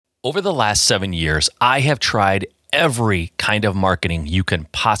Over the last 7 years, I have tried every kind of marketing you can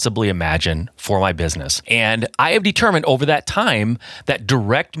possibly imagine for my business. And I have determined over that time that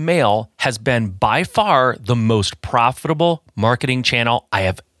direct mail has been by far the most profitable marketing channel I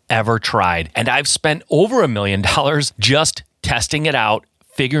have ever tried. And I've spent over $1 million just testing it out,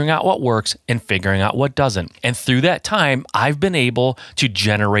 figuring out what works and figuring out what doesn't. And through that time, I've been able to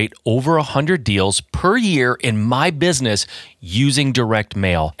generate over 100 deals per year in my business using direct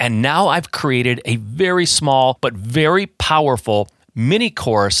mail. And now I've created a very small but very powerful mini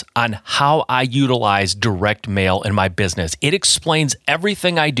course on how I utilize direct mail in my business. It explains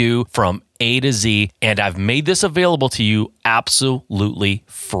everything I do from A to Z, and I've made this available to you absolutely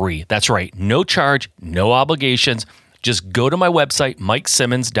free. That's right, no charge, no obligations. Just go to my website,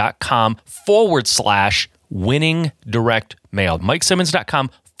 MikeSimmons.com/winning direct mail.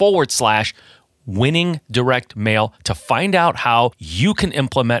 MikeSimmons.com/winning direct mail to find out how you can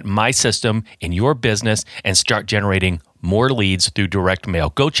implement my system in your business and start generating more leads through direct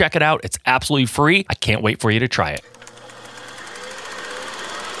mail. Go check it out. It's absolutely free. I can't wait for you to try it.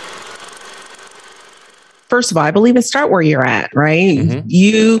 First of all, I believe in start where you're at, right?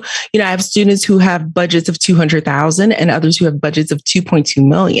 Mm-hmm. I have students who have budgets of 200,000 and others who have budgets of 2.2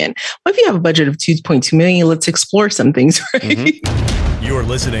 million. Well, if you have a budget of 2.2 million, let's explore some things, right? Mm-hmm. You're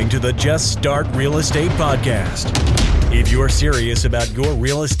listening to the Just Start Real Estate Podcast. If you're serious about your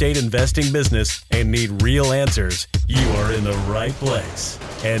real estate investing business and need real answers, you are in the right place.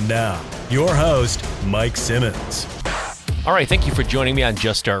 And now, your host, Mike Simmons. All right, thank you for joining me on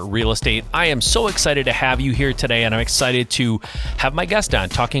Just Start Real Estate. I am so excited to have you here today, and I'm excited to have my guest on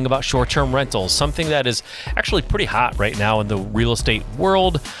talking about short-term rentals, something that is actually pretty hot right now in the real estate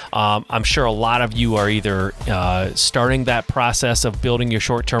world. I'm sure a lot of you are either starting that process of building your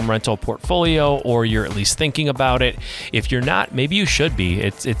short-term rental portfolio, or you're at least thinking about it. If you're not, maybe you should be.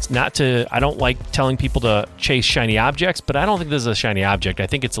 It's not to, I don't like telling people to chase shiny objects, but I don't think this is a shiny object. I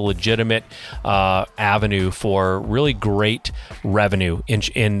think it's a legitimate avenue for really great revenue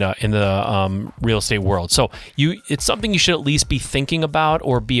in the real estate world. So it's something you should at least be thinking about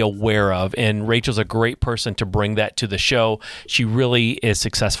or be aware of. And Rachel's a great person to bring that to the show. She really is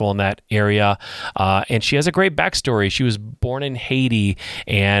successful in that area. And she has a great backstory. She was born in Haiti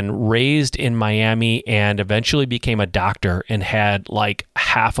and raised in Miami and eventually became a doctor and had like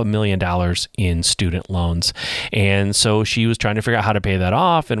 $500,000 in student loans. And so she was trying to figure out how to pay that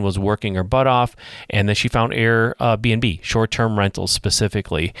off and was working her butt off. And then she found Airbnb, short-term rentals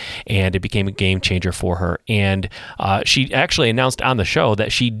specifically, and it became a game changer for her. And she actually announced on the show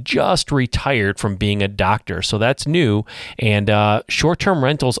that she just retired from being a doctor. So that's new. And short-term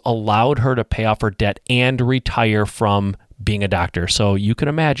rentals allowed her to pay off her debt and retire from being a doctor. So you can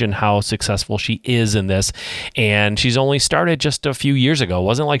imagine how successful she is in this. And she's only started just a few years ago. It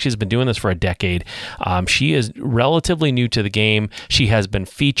wasn't like she's been doing this for a decade. She is relatively new to the game. She has been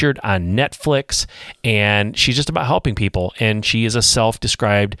featured on Netflix, and she's just about helping people. And she is a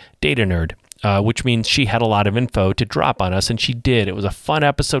self-described data nerd. Which means she had a lot of info to drop on us, and she did. It was a fun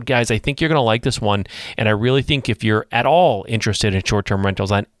episode, guys. I think you're going to like this one, and I really think if you're at all interested in short-term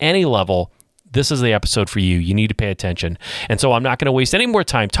rentals on any level, this is the episode for you. You need to pay attention. And so I'm not going to waste any more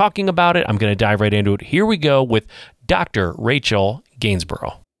time talking about it. I'm going to dive right into it. Here we go with Dr. Rachel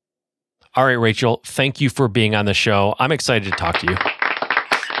Gainsborough. All right, Rachel, thank you for being on the show. I'm excited to talk to you.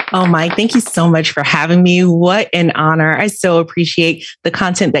 Oh, Mike, thank you so much for having me. What an honor. I so appreciate the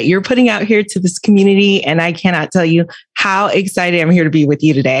content that you're putting out here to this community. And I cannot tell you how excited I'm here to be with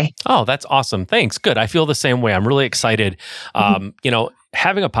you today. Oh, that's awesome. Thanks. Good. I feel the same way. I'm really excited.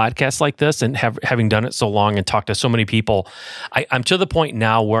 Having a podcast like this and having done it so long and talked to so many people, I'm to the point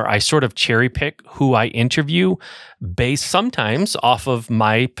now where I sort of cherry pick who I interview based sometimes off of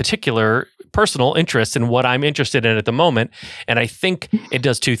my particular personal interest in what I'm interested in at the moment. And I think it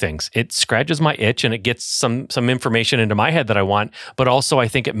does two things. It scratches my itch and it gets some information into my head that I want, but also I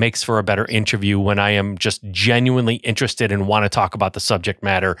think it makes for a better interview when I am just genuinely interested and want to talk about the subject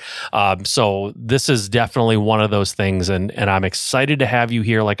matter. So this is definitely one of those things. And I'm excited to have you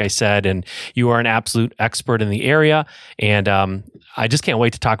here, like I said, and you are an absolute expert in the area. And I just can't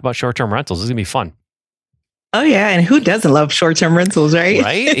wait to talk about short-term rentals. This is going to be fun. Oh, yeah. And who doesn't love short-term rentals, right?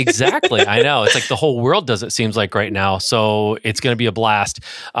 Right? Exactly. I know. It's like the whole world does, it seems like right now. So it's going to be a blast.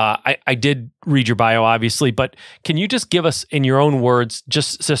 I did read your bio, obviously, but can you just give us, in your own words,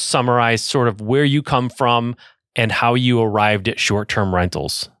 just to summarize sort of where you come from and how you arrived at short-term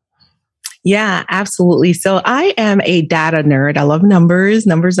rentals? Yeah, absolutely. So I am a data nerd. I love numbers.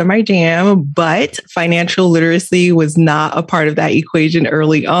 Numbers are my jam, but financial literacy was not a part of that equation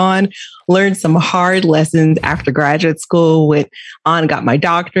early on. Learned some hard lessons after graduate school, went on, got my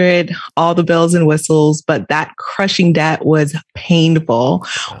doctorate, all the bells and whistles, but that crushing debt was painful.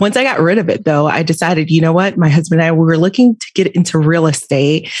 Once I got rid of it, though, I decided, you know what? My husband and I, we were looking to get into real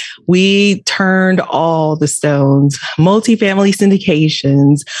estate. We turned all the stones, multifamily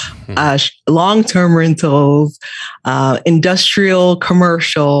syndications, long-term rentals, industrial,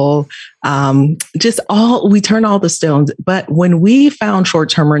 commercial, we turned all the stones. But when we found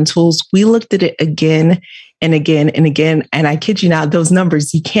short-term rentals, we looked at it again and again and again. And I kid you not, those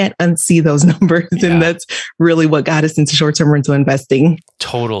numbers, you can't unsee those numbers. Yeah. And that's really what got us into short-term rental investing.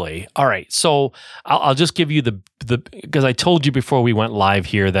 Totally. All right. So I'll just give you because I told you before we went live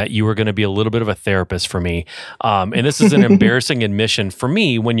here that you were going to be a little bit of a therapist for me. And this is an embarrassing admission for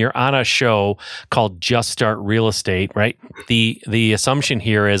me when you're on a show called Just Start Real Estate, right? The assumption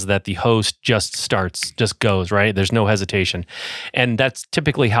here is that the host just goes, right? There's no hesitation. And that's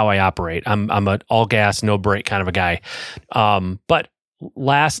typically how I operate. I'm an all gas, no break kind of a guy. But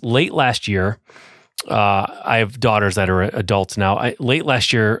late last year, I have daughters that are adults now. Late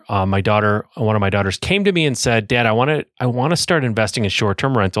last year, one of my daughters came to me and said, "Dad, I want to start investing in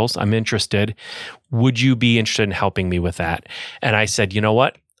short-term rentals. I'm interested. Would you be interested in helping me with that?" And I said, "You know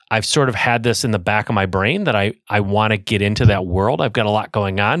what? I've sort of had this in the back of my brain that I want to get into that world. I've got a lot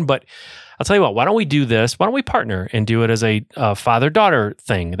going on, but I'll tell you what, why don't we do this? Why don't we partner and do it as a father-daughter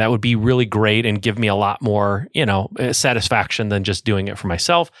thing? That would be really great and give me a lot more, satisfaction than just doing it for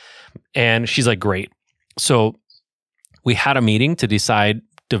myself." And she's like, "Great." So we had a meeting to decide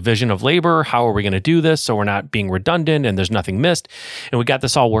division of labor. How are we going to do this so we're not being redundant and there's nothing missed? And we got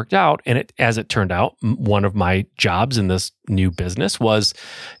this all worked out. And as it turned out, one of my jobs in this new business was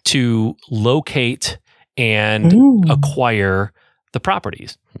to locate and acquire the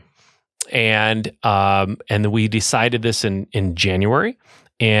properties. And we decided this in January.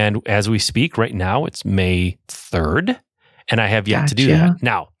 And as we speak right now, it's May 3rd, and I have yet to do that.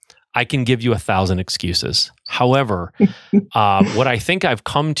 Now, I can give you 1,000 excuses. However, what I think I've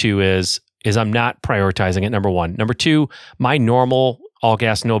come to is I'm not prioritizing it, number one. Number two, my normal all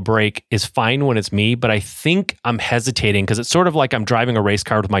gas, no brake is fine when it's me, but I think I'm hesitating because it's sort of like I'm driving a race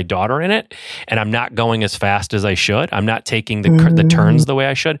car with my daughter in it, and I'm not going as fast as I should. I'm not taking the turns the way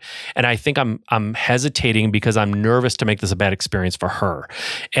I should. And I think I'm hesitating because I'm nervous to make this a bad experience for her.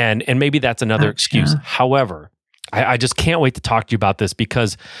 And maybe that's another excuse. However, I just can't wait to talk to you about this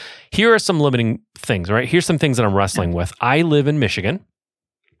because here are some limiting things, right? Here's some things that I'm wrestling with. I live in Michigan,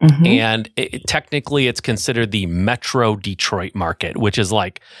 and technically it's considered the Metro Detroit market, which is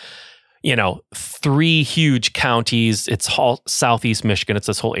like, 3 huge counties. It's all Southeast Michigan. It's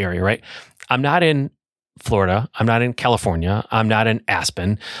this whole area, right? I'm not in Florida. I'm not in California. I'm not in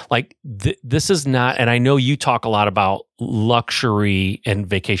Aspen. Like this is not, and I know you talk a lot about luxury and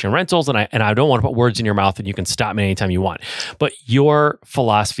vacation rentals, and I don't want to put words in your mouth, and you can stop me anytime you want. But your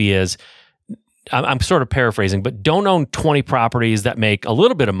philosophy is, I'm sort of paraphrasing, but don't own 20 properties that make a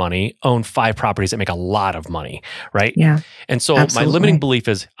little bit of money, own 5 properties that make a lot of money, right? Yeah. And so my limiting belief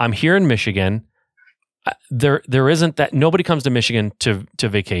is I'm here in Michigan. There isn't that, nobody comes to Michigan to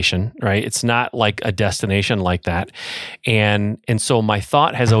vacation, right? It's not like a destination like that. And so my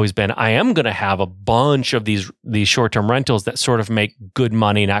thought has always been, I am going to have a bunch of these short-term rentals that sort of make good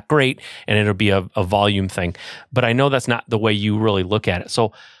money, not great, and it'll be a volume thing. But I know that's not the way you really look at it.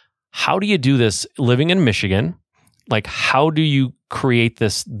 So how do you do this living in Michigan? Like, how do you create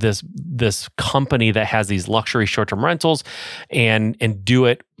this company that has these luxury short-term rentals and do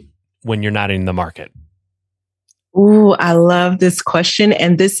it when you're not in the market? Ooh, I love this question.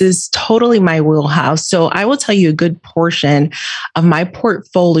 And this is totally my wheelhouse. So I will tell you a good portion of my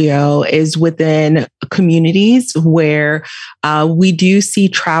portfolio is within communities where we do see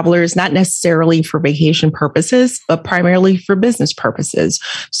travelers, not necessarily for vacation purposes, but primarily for business purposes.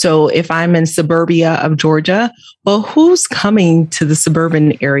 So if I'm in suburbia of Georgia, well, who's coming to the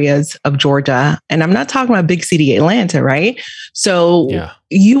suburban areas of Georgia? And I'm not talking about big city Atlanta, right? So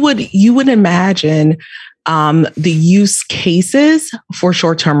you would imagine the use cases for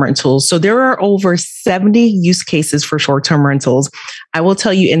short-term rentals. So there are over 70 use cases for short-term rentals. I will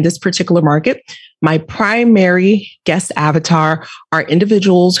tell you in this particular market, My primary guest avatar are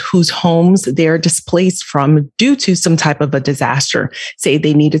individuals whose homes they're displaced from due to some type of a disaster. Say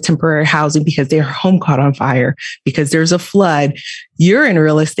they needed temporary housing because their home caught on fire, because there's a flood. You're in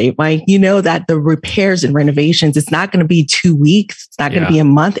real estate, Mike. You know that the repairs and renovations, it's not going to be 2 weeks. It's not going to be a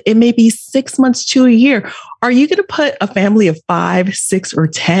month. It may be 6 months to a year. Are you going to put a family of 5, 6, or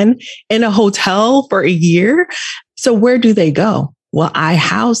 10 in a hotel for a year? So where do they go? Well, I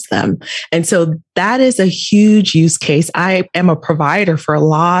house them. And so that is a huge use case. I am a provider for a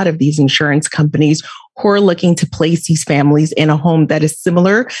lot of these insurance companies who are looking to place these families in a home that is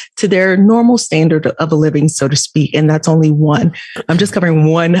similar to their normal standard of a living, so to speak. And that's only one. I'm just covering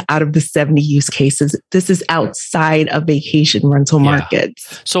one out of the 70 use cases. This is outside of vacation rental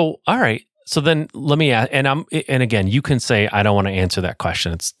markets. So, all right. So then let me ask, and again, you can say, I don't want to answer that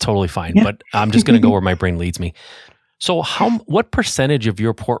question. It's totally fine, but I'm just going to go where my brain leads me. So what percentage of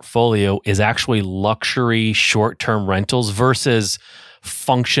your portfolio is actually luxury short-term rentals versus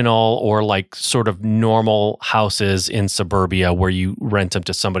functional or like sort of normal houses in suburbia where you rent them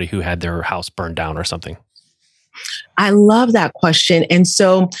to somebody who had their house burned down or something? I love that question. And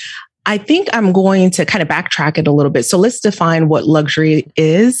so I think I'm going to kind of backtrack it a little bit. So let's define what luxury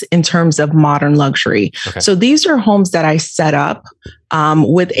is in terms of modern luxury. Okay. So these are homes that I set up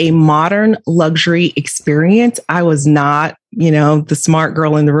with a modern luxury experience. I was not, the smart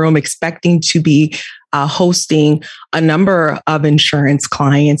girl in the room expecting to be hosting a number of insurance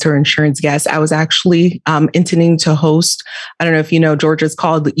clients or insurance guests. I was actually intending to host, I don't know if you know, Georgia's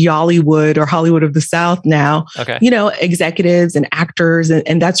called Yollywood or Hollywood of the South now, executives and actors.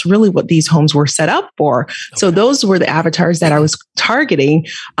 And that's really what these homes were set up for. Okay. So those were the avatars that I was targeting.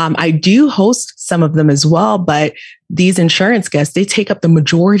 I do host some of them as well, but these insurance guests, they take up the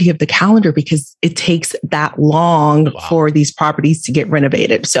majority of the calendar because it takes that long for these properties to get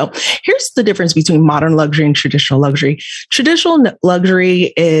renovated. So here's the difference between modern luxury and traditional luxury. Traditional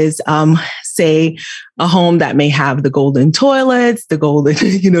luxury is, say, a home that may have the golden toilets, the golden,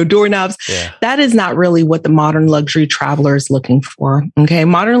 doorknobs. Yeah. That is not really what the modern luxury traveler is looking for. Okay.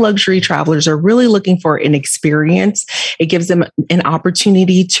 Modern luxury travelers are really looking for an experience. It gives them an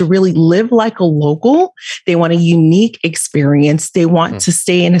opportunity to really live like a local. They want a unique experience. They want to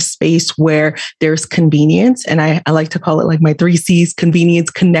stay in a space where there's convenience. And I like to call it like my 3 C's: convenience,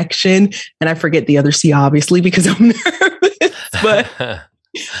 connection. And I forget the other C, obviously, because I'm nervous.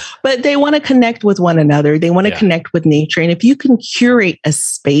 But they want to connect with one another. They want to connect with nature. And if you can curate a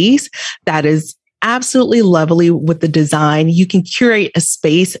space that is absolutely lovely with the design, you can curate a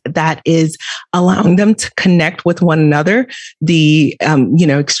space that is allowing them to connect with one another. The,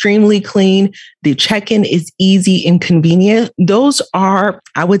 extremely clean, the check-in is easy and convenient. Those are,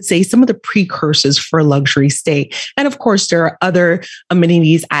 I would say, some of the precursors for luxury stay. And of course, there are other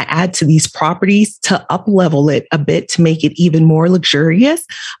amenities I add to these properties to up-level it a bit to make it even more luxurious.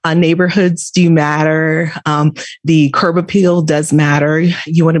 Neighborhoods do matter. The curb appeal does matter.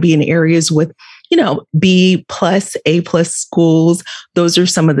 You want to be in areas with B+, A+ schools. Those are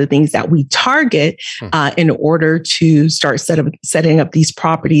some of the things that we target in order to start setting up these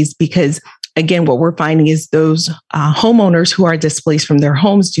properties. Because again, what we're finding is those homeowners who are displaced from their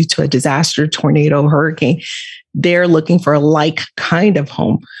homes due to a disaster, tornado, hurricane, they're looking for a like kind of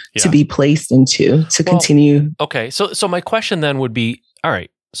home to be placed into to continue. Okay. So my question then would be, all right,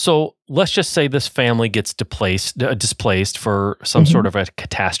 so let's just say this family gets displaced for some sort of a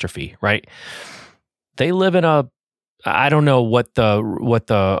catastrophe, right? They live in I don't know what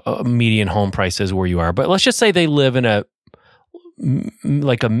the median home price is where you are, but let's just say they live in a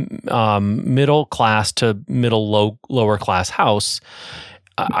middle class to lower class house.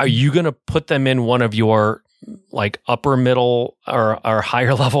 Are you going to put them in one of your like upper middle or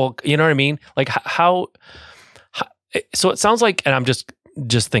higher level? You know what I mean? Like how so it sounds like, and I'm just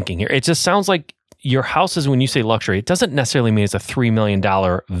thinking here, it just sounds like your houses, when you say luxury, it doesn't necessarily mean it's a $3 million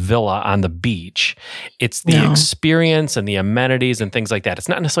villa on the beach. It's the experience and the amenities and things like that. It's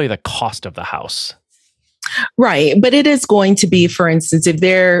not necessarily the cost of the house. Right. But it is going to be, for instance, it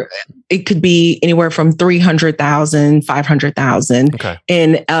could be anywhere from $300,000, $500,000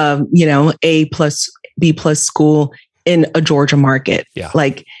 in, A+, B+ school in a Georgia market. Yeah.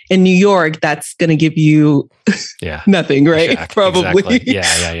 Like in New York, that's going to give you nothing, right? Probably.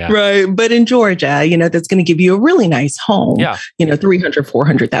 Exactly. Yeah. Right. But in Georgia, that's going to give you a really nice home. Yeah. $300,000,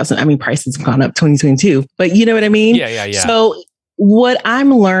 $400,000. I mean, prices have gone up 2022, but you know what I mean? Yeah. So what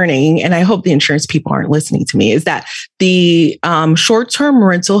I'm learning, and I hope the insurance people aren't listening to me, is that the short-term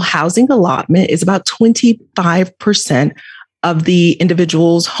rental housing allotment is about 25% of the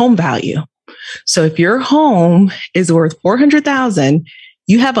individual's home value. So if your home is worth $400,000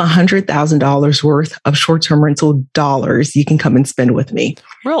 you have $100,000 worth of short-term rental dollars you can come and spend with me.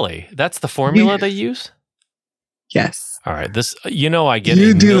 Really? That's the formula they use? Yes. All right. This, I get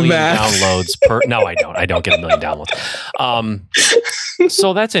a million downloads per. No, I don't. I don't get a million downloads.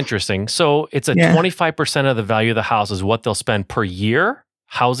 So that's interesting. So it's 25% of the value of the house is what they'll spend per year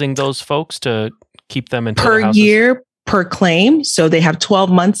housing those folks to keep them in per year per claim. So they have 12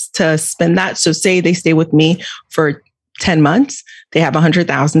 months to spend that. So say they stay with me for 10 months, they have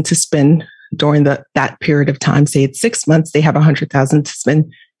 $100,000 to spend during that period of time. Say it's 6 months, they have $100,000 to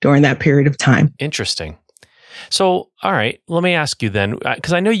spend during that period of time. Interesting. So, all right, let me ask you then,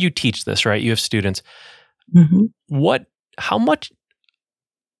 because I know you teach this, right? You have students. Mm-hmm.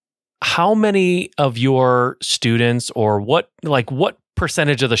 How many of your students, or what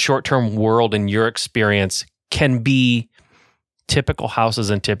percentage of the short-term world in your experience can be typical houses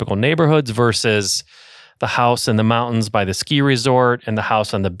in typical neighborhoods versus the house in the mountains by the ski resort and the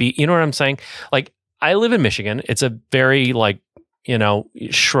house on the beach? You know what I'm saying? Like, I live in Michigan. It's a very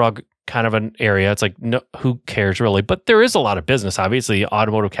shrug kind of an area. It's like, no, who cares really? But there is a lot of business, obviously,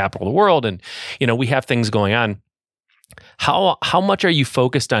 automotive capital of the world. And, we have things going on. How much are you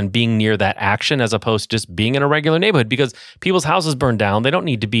focused on being near that action as opposed to just being in a regular neighborhood? Because people's houses burn down. They don't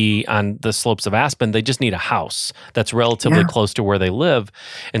need to be on the slopes of Aspen. They just need a house that's relatively close to where they live.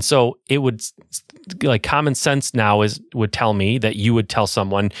 And so it would, common sense now would tell me that you would tell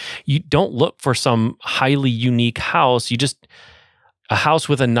someone, you don't look for some highly unique house. You just, a house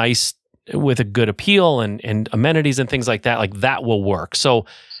with a good appeal and amenities and things like that will work. So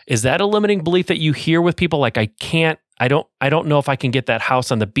is that a limiting belief that you hear with people? Like, I don't know if I can get that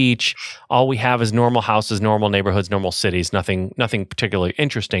house on the beach. All we have is normal houses, normal neighborhoods, normal cities, nothing particularly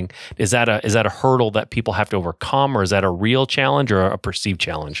interesting. Is that a hurdle that people have to overcome, or is that a real challenge or a perceived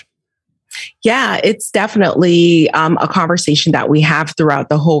challenge? Yeah, it's definitely a conversation that we have throughout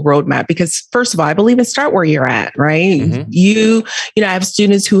the whole roadmap, because first of all, I believe in start where you're at, right? Mm-hmm. I have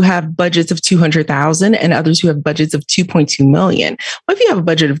students who have budgets of $200,000 and others who have budgets of $2.2 million. Well, if you have a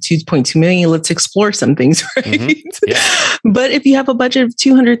budget of $2.2 million, let's explore some things, right? Mm-hmm. Yeah. But if you have a budget of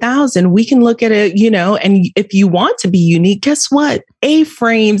 $200,000, we can look at it, and if you want to be unique, guess what?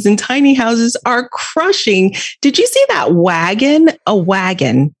 A-frames and tiny houses are crushing. Did you see that wagon? A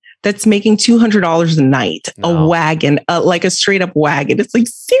wagon that's making $200 a night, a wagon, like a straight up wagon. It's like,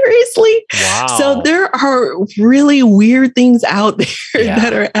 seriously? Wow. So there are really weird things out there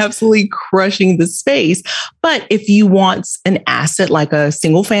that are absolutely crushing the space. But if you want an asset like a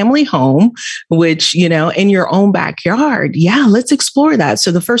single family home, which, in your own backyard, let's explore that.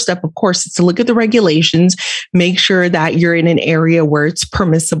 So the first step, of course, is to look at the regulations, make sure that you're in an area where it's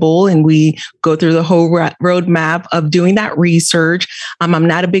permissible. And we go through the whole roadmap of doing that research. I'm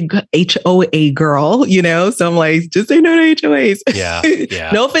not a big HOA girl, so I'm like, just say no to HOAs. Yeah.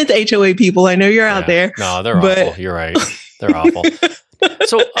 No offense, HOA people. I know you're out there. No, they're awful. You're right. They're awful.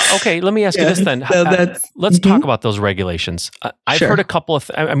 So, okay, let me ask you this then. So let's talk about those regulations. I've heard a couple of,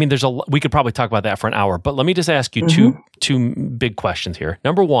 we could probably talk about that for an hour, but let me just ask you two big questions here.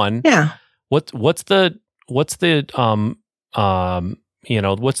 Number one, what's the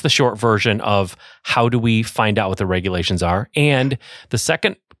short version of how do we find out what the regulations are? And the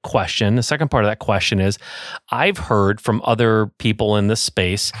second part of that question is, I've heard from other people in this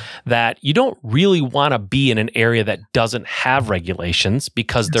space that you don't really want to be in an area that doesn't have regulations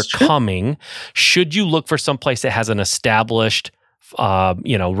because they're coming. Should you look for some place that has an established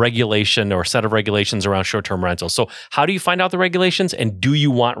regulation or set of regulations around short-term rentals? So how do you find out the regulations, and do you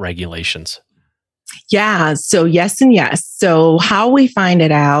want regulations? Yeah. So yes and yes. So how we find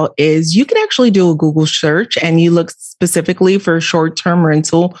it out is you can actually do a Google search and you look specifically for short-term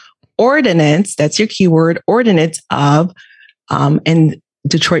rental ordinance. That's your keyword, ordinance of, and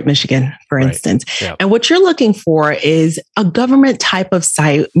Detroit, Michigan, for instance. Yep. And what you're looking for is a government type of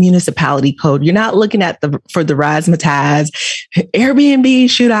site, municipality code. You're not looking at for the razzmatazz, Airbnb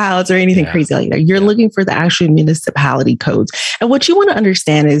shootouts or anything crazy like that. You're looking for the actual municipality codes. And what you want to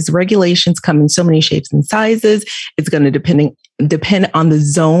understand is regulations come in so many shapes and sizes. It's going to depend on the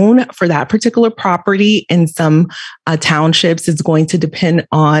zone for that particular property. In some townships, it's going to depend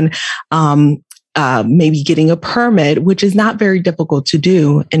on maybe getting a permit, which is not very difficult to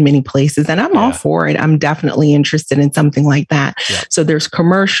do in many places. And I'm all for it. I'm definitely interested in something like that. Yeah. So there's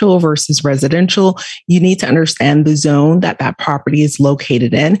commercial versus residential. You need to understand the zone that property is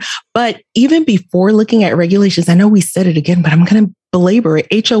located in. But even before looking at regulations, I know we said it again, but I'm going to belabor it,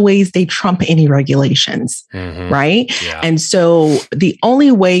 HOAs, they trump any regulations, right? Yeah. And so the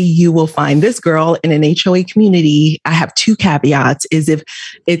only way you will find this girl in an HOA community, I have two caveats, is if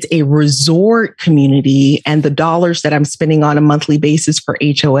it's a resort community and the dollars that I'm spending on a monthly basis for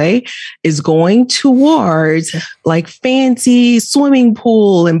HOA is going towards like fancy swimming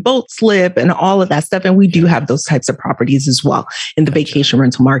pool and boat slip and all of that stuff. And we do have those types of properties as well in the vacation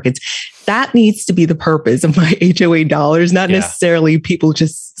rental markets. That needs to be the purpose of my HOA dollars, not necessarily people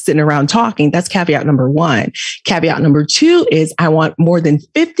just sitting around talking. That's caveat number one. Caveat number two is I want more than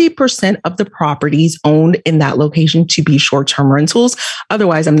 50% of the properties owned in that location to be short-term rentals.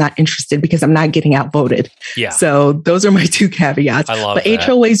 Otherwise, I'm not interested because I'm not getting outvoted. Yeah. So those are my two caveats. I love but that.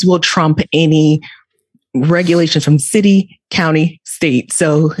 HOAs will trump any regulations from city, county, state.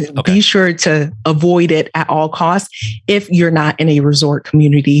 So be sure to avoid it at all costs if you're not in a resort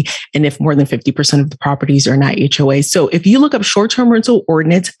community and if more than 50% of the properties are not HOA. So if you look up short-term rental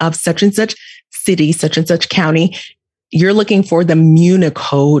ordinance of such and such city, such and such county, you're looking for the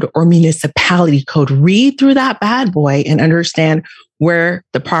MuniCode or municipality code. Read through that bad boy and understand where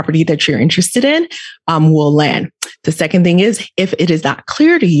the property that you're interested in will land. The second thing is, if it is not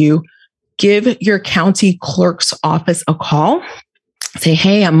clear to you, give your county clerk's office a call. Say,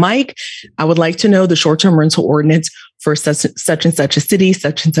 hey, I'm Mike. I would like to know the short-term rental ordinance for such and such a city,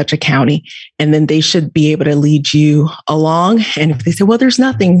 such and such a county. And then they should be able to lead you along. And if they say, well, there's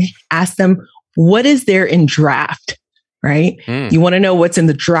nothing, ask them, what is there in draft, right? You want to know what's in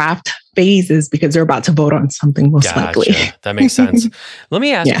the draft phases because they're about to vote on something most likely. That makes sense. Let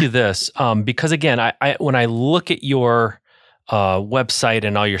me ask you this, because again, I when I look at your website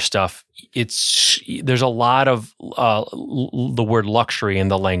and all your stuff, there's a lot of the word luxury in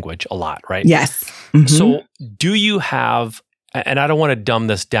the language, a lot, right? Yes. So do you have, and I don't want to dumb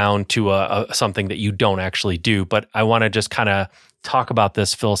this down to something that you don't actually do, but I want to just kind of talk about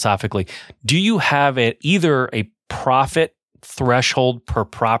this philosophically. Do you have either a profit threshold per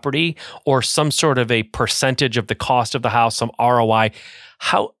property or some sort of a percentage of the cost of the house, some ROI?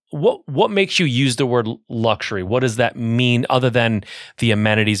 What makes you use the word luxury? What does that mean other than the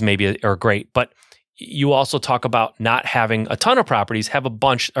amenities maybe are great? But you also talk about not having a ton of properties, have a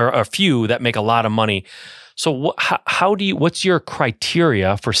bunch or a few that make a lot of money. So what's your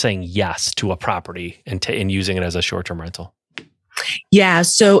criteria for saying yes to a property and using it as a short-term rental? Yeah.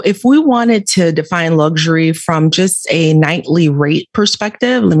 So if we wanted to define luxury from just a nightly rate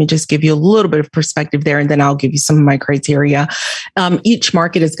perspective, let me just give you a little bit of perspective there, and then I'll give you some of my criteria. Each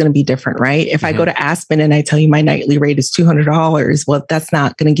market is going to be different, right? If I go to Aspen and I tell you my nightly rate is $200, well, that's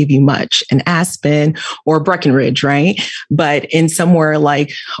not going to give you much in Aspen or Breckenridge, right? But in somewhere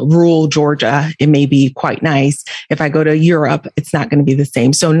like rural Georgia, it may be quite nice. If I go to Europe, it's not going to be the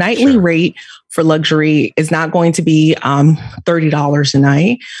same. So nightly rate for luxury is not going to be $30 a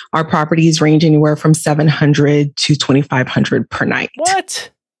night. Our properties range anywhere from $700 to $2,500 per night.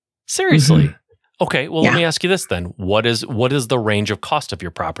 What? Seriously? Okay. Well, let me ask you this then. What is the range of cost of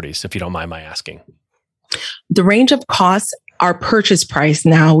your properties, if you don't mind my asking? The range of costs, our purchase price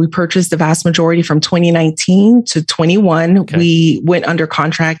now, we purchased the vast majority from 2019 to 21. Okay. We went under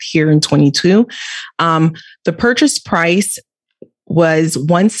contract here in 22. The purchase price was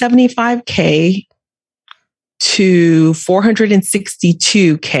 $175K to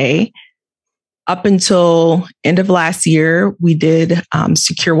 $462K. Up until end of last year, we did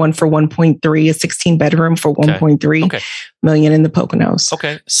secure one for 1.3, a 16 bedroom for 1.3 million in the Poconos.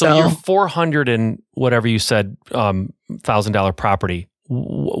 Okay. So your 400 and whatever you said, $1,000 property,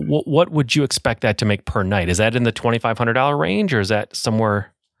 what would you expect that to make per night? Is that in the $2,500 range or is that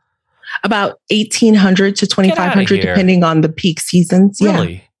somewhere? About $1,800 to $2,500, depending on the peak seasons.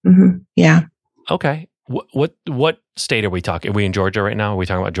 Really? Yeah. Okay. What state are we talking? Are we in Georgia right now? Are we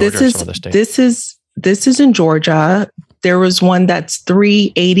talking about Georgia or some other state? This is in Georgia. There was one that's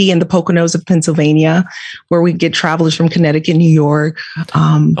 $380 in the Poconos of Pennsylvania, where we get travelers from Connecticut, New York,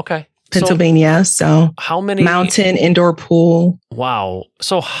 Pennsylvania. So how many mountain indoor pool? Wow.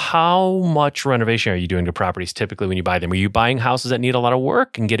 So how much renovation are you doing to properties typically when you buy them? Are you buying houses that need a lot of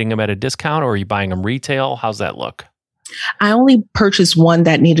work and getting them at a discount, or are you buying them retail? How's that look? I only purchased one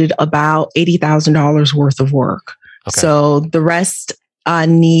that needed about $80,000 worth of work. Okay. So the rest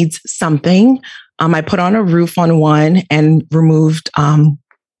needs something. I put on a roof on one and removed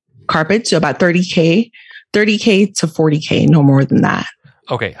carpet, so about $30K to $40K, no more than that.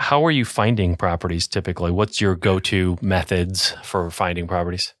 Okay. How are you finding properties typically? What's your go-to methods for finding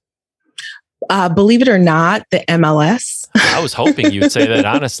properties? Believe it or not, the MLS. I was hoping you'd say that,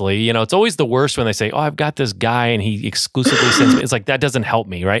 honestly. You know, it's always the worst when they say, oh, I've got this guy and he exclusively sends me. It's like, that doesn't help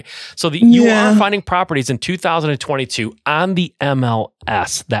me, right? So you are finding properties in 2022 on the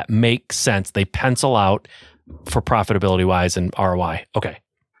MLS that make sense. They pencil out for profitability wise and ROI. Okay.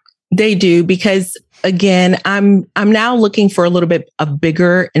 They do, because again, I'm now looking for a little bit of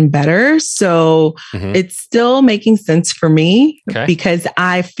bigger and better. So it's still making sense for me because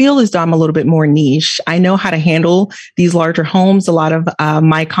I feel as though I'm a little bit more niche. I know how to handle these larger homes. A lot of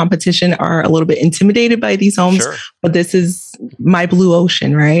my competition are a little bit intimidated by these homes, but this is my blue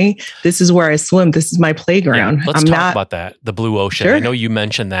ocean, right? This is where I swim. This is my playground. Yeah, let's talk about that, the blue ocean. I know you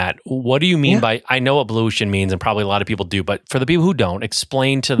mentioned that. What do you mean by, I know what blue ocean means and probably a lot of people do, but for the people who don't,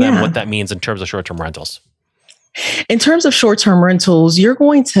 explain to them what that means in terms of short-term rentals. In terms of short-term rentals, you're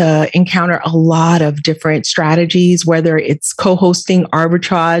going to encounter a lot of different strategies, whether it's co-hosting,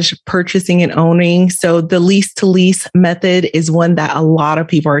 arbitrage, purchasing and owning. So the lease to lease method is one that a lot of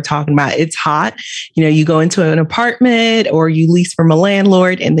people are talking about. It's hot. You know, you go into an apartment or you lease from a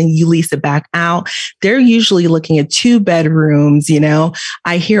landlord and then you lease it back out. They're usually looking at 2 bedrooms. You know,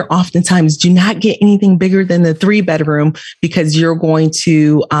 I hear oftentimes, do not get anything bigger than the 3 bedroom because you're going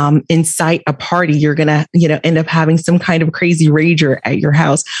to incite a party. You're going to, end up having some kind of crazy rager at your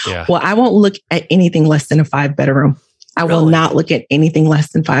house. Yeah. Well, I won't look at anything less than a 5 bedroom. I will not look at anything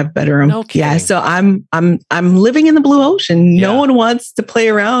less than 5 bedroom. No kidding. Yeah. So I'm living in the blue ocean. No one wants to play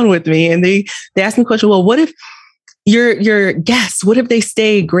around with me. And they ask me the question, well, what if your guests, what if they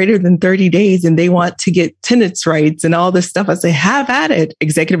stay greater than 30 days and they want to get tenants' rights and all this stuff? I say, have at it.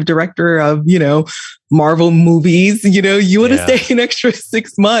 Executive director of, Marvel movies, you want to stay an extra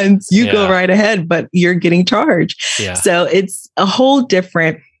 6 months, you go right ahead, but you're getting charged. Yeah. So it's a whole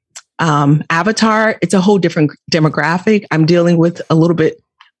different avatar. It's a whole different demographic. I'm dealing with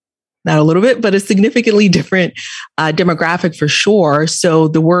not a little bit, but a significantly different demographic for sure. So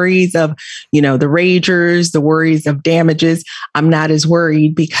the worries of, the ragers, the worries of damages, I'm not as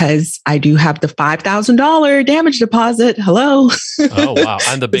worried because I do have the $5,000 damage deposit. Hello. Oh, wow.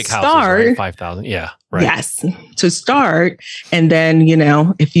 On the big houses, right? 5,000. Yeah. Right. Yes. To start. And then,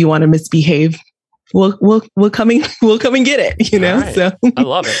 if you want to misbehave, we'll come and get it, Right. So I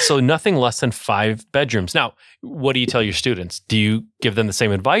love it. So nothing less than 5 bedrooms. Now, what do you tell your students? Do you give them the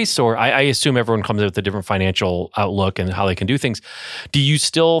same advice? Or I assume everyone comes with a different financial outlook and how they can do things. Do you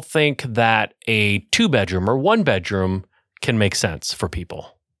still think that a 2 bedroom or 1 bedroom can make sense for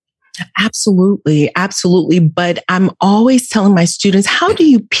people? Absolutely. Absolutely. But I'm always telling my students, how do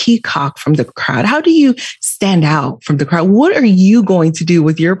you peacock from the crowd? How do you stand out from the crowd? What are you going to do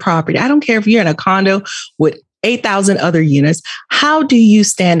with your property? I don't care if you're in a condo with 8,000 other units. How do you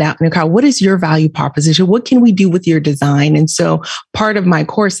stand out in the crowd? What is your value proposition? What can we do with your design? And so part of my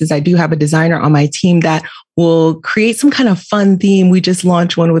course is I do have a designer on my team that will create some kind of fun theme. We just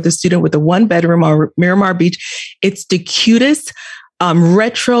launched one with a student with a 1 bedroom on Miramar Beach. It's the cutest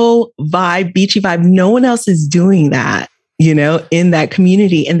retro vibe, beachy vibe. No one else is doing that, in that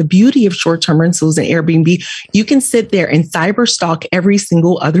community. And the beauty of short-term rentals and Airbnb, you can sit there and cyber stalk every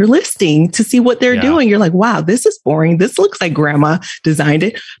single other listing to see what they're doing. You're like, wow, this is boring. This looks like grandma designed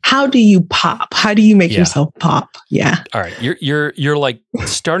it. How do you pop? How do you make yourself pop? Yeah. All right. You're like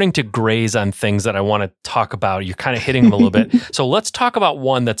starting to graze on things that I want to talk about. You're kind of hitting them a little bit. So let's talk about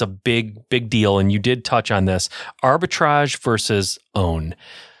one that's a big deal. And you did touch on this: arbitrage versus own.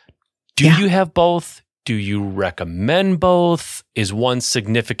 Do you have both? Do you recommend both? Is one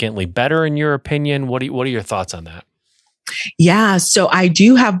significantly better in your opinion? What are your thoughts on that? Yeah, so I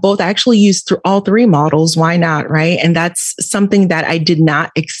do have both. I actually use all 3 models. Why not, right? And that's something that I did not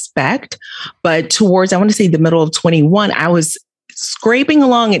expect. But towards, I want to say the middle of 21, I was scraping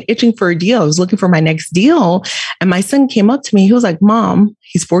along and itching for a deal. I was looking for my next deal. And my son came up to me. He was like, Mom,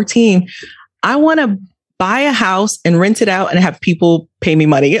 he's 14. I want to buy a house and rent it out and have people pay me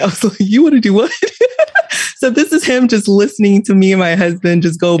money. I was like, you want to do what? So this is him just listening to me and my husband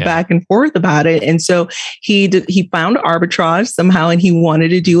just go back and forth about it. And so he found arbitrage somehow and he wanted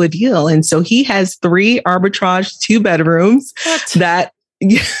to do a deal. And so he has 3 arbitrage 2 bedrooms that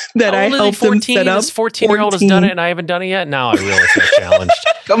I helped him set up. This 14-year-old has done it and I haven't done it yet. Now I really feel challenged.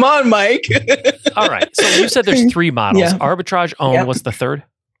 Come on, Mike. All right. So you said there's 3 models. Arbitrage, own. What's the third?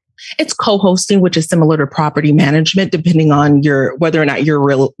 It's co-hosting, which is similar to property management, depending on whether or not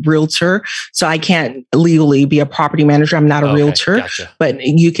you're a realtor. So I can't legally be a property manager. I'm not a realtor, gotcha. But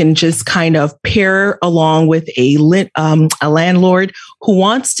you can just kind of pair along with a landlord who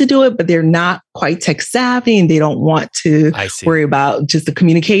wants to do it, but they're not quite tech savvy and they don't want to worry about just the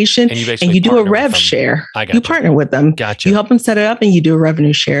communication. And you do a rev share. You partner with them. Gotcha. You help them set it up and you do a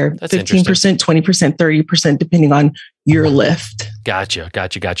revenue share. That's 15%, 20%, 30%, depending on your lift. Gotcha.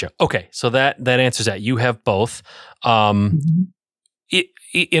 Okay. So that answers that. You have both. In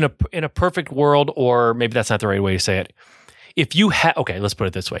a perfect world, or maybe that's not the right way to say it. If you let's put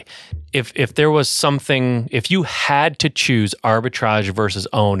it this way. If there was something, if you had to choose arbitrage versus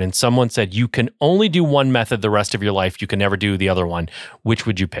own, and someone said you can only do one method the rest of your life, you can never do the other one, which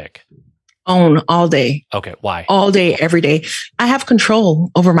would you pick? Own all day. Okay. Why? All day, every day. I have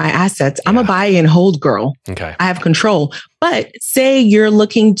control over my assets. I'm a buy and hold girl. Okay. I have control. But say you're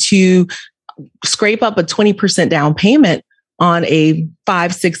looking to scrape up a 20% down payment on a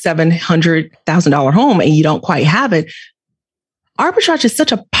 $500,000, $600,000, $700,000 home and you don't quite have it. Arbitrage is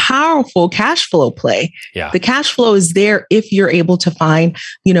such a powerful cash flow play. Yeah. The cash flow is there if you're able to find,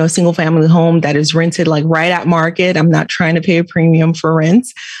 a single family home that is rented like right at market. I'm not trying to pay a premium for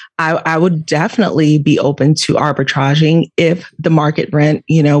rents. I would definitely be open to arbitraging if the market rent,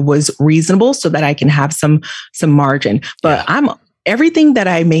 was reasonable so that I can have some margin. But everything that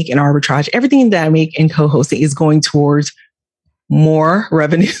I make in arbitrage, everything that I make in co-hosting is going towards more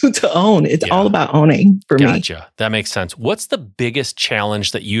revenue to own. It's all about owning for me. Gotcha. That makes sense. What's the biggest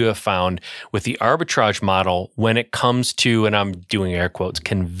challenge that you have found with the arbitrage model when it comes to, and I'm doing air quotes,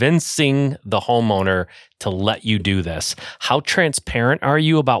 convincing the homeowner to let you do this? How transparent are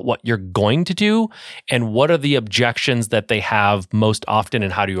you about what you're going to do? And what are the objections that they have most often,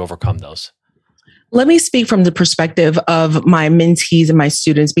 and how do you overcome those? Let me speak from the perspective of my mentees and my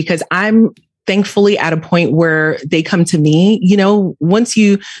students, because I'm thankfully at a point where they come to me. Once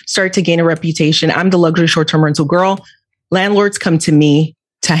you start to gain a reputation, I'm the luxury short-term rental girl. Landlords come to me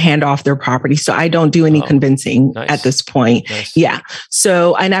to hand off their property. So I don't do any convincing at this point. Nice. Yeah.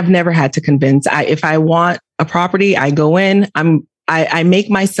 So, and I've never had to convince. If I want a property, I go in, I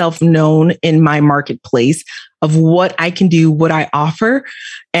make myself known in my marketplace of what I can do, what I offer,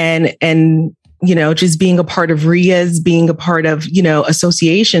 and just being a part of RIAs, being a part of,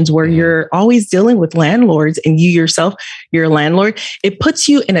 associations where you're always dealing with landlords and you yourself, you're a landlord. It puts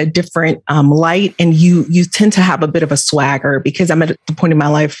you in a different light, and you tend to have a bit of a swagger, because I'm at the point in my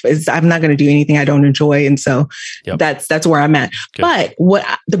life is I'm not going to do anything I don't enjoy. And so that's where I'm at. Good. But what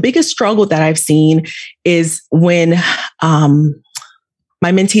the biggest struggle that I've seen is when,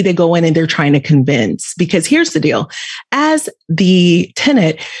 my mentee, they go in and they're trying to convince, because here's the deal. As the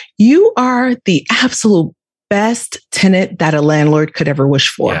tenant, you are the absolute best tenant that a landlord could ever wish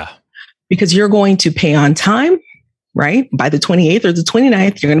for, because you're going to pay on time, right? By the 28th or the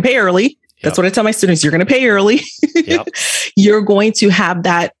 29th, you're going to pay early. That's what I tell my students. You're going to pay early. You're going to have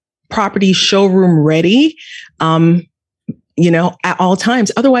that property showroom ready. At all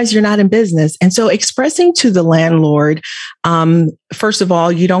times. Otherwise, you're not in business. And so expressing to the landlord, first of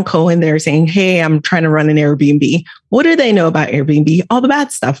all, you don't go in there saying, hey, I'm trying to run an Airbnb. What do they know about Airbnb? All the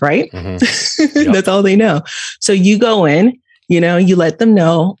bad stuff, right? Mm-hmm. That's all they know. So you go in, you let them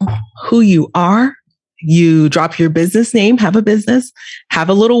know who you are. You drop your business name, have a business, have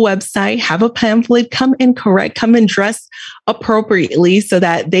a little website, have a pamphlet, come in dress appropriately so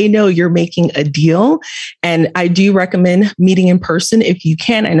that they know you're making a deal. And I do recommend meeting in person if you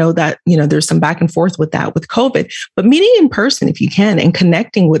can. I know that, there's some back and forth with that with COVID, but meeting in person if you can and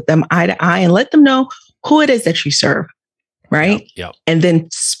connecting with them eye to eye and let them know who it is that you serve. Right. Yep. And then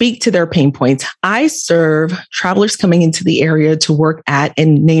speak to their pain points. I serve travelers coming into the area to work at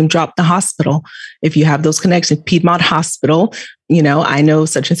and name drop the hospital. If you have those connections, Piedmont Hospital, I know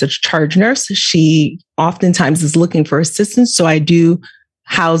such and such charge nurse. She oftentimes is looking for assistance. So I do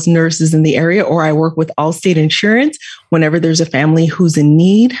house nurses in the area, or I work with Allstate Insurance whenever there's a family who's in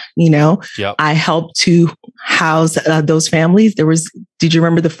need. I help to house those families. Did you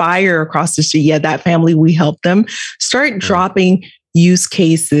remember the fire across the street? Yeah, that family, we helped them. Start dropping use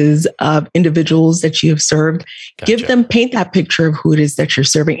cases of individuals that you have served. Gotcha. Give them, paint that picture of who it is that you're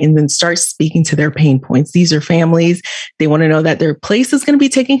serving, and then start speaking to their pain points. These are families. They want to know that their place is going to be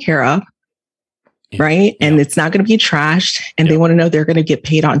taken care of. Right. And it's not going to be trashed. And they want to know they're going to get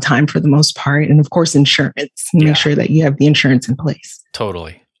paid on time for the most part. And of course, insurance. Make sure that you have the insurance in place.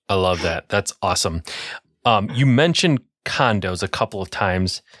 Totally. I love that. That's awesome. You mentioned condos a couple of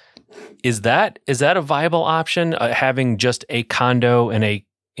times. Is that a viable option? Having just a condo in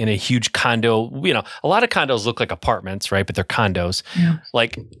a huge condo, a lot of condos look like apartments, right? But they're condos. Yeah.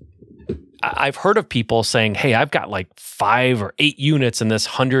 Like, I've heard of people saying, hey, I've got like 5 or 8 units in this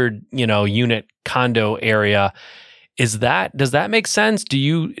 100, unit condo area. Does that make sense? Do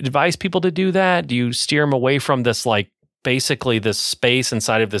you advise people to do that? Do you steer them away from this, like basically this space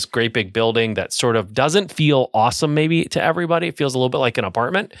inside of this great big building that sort of doesn't feel awesome maybe to everybody? It feels a little bit like an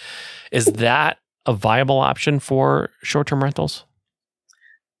apartment. Is that a viable option for short-term rentals?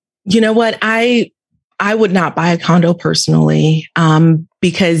 You know what? I would not buy a condo personally,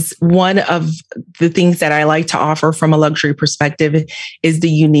 because one of the things that I like to offer from a luxury perspective is the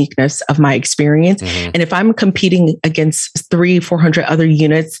uniqueness of my experience. Mm-hmm. And if I'm competing against 300-400 other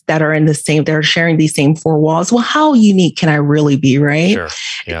units that are they're sharing these same 4 walls, well, how unique can I really be, right? Sure.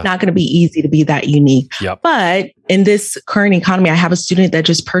 Yeah. It's not going to be easy to be that unique. Yep. But in this current economy, I have a student that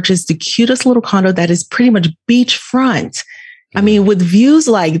just purchased the cutest little condo that is pretty much beachfront. I mean, with views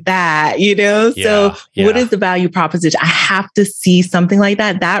like that, so what is the value proposition? I have to see something like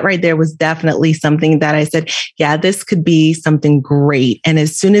that. That right there was definitely something that I said, yeah, this could be something great. And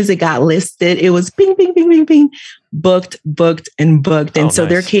as soon as it got listed, it was bing, bing, bing, bing, bing, booked. And so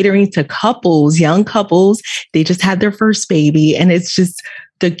they're catering to couples, young couples. They just had their first baby, and it's just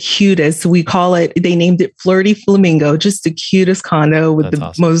the cutest. We call it, they named it Flirty Flamingo, just the cutest condo with That's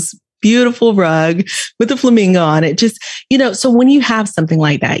awesome. Most beautiful rug with the flamingo on it. Just, so when you have something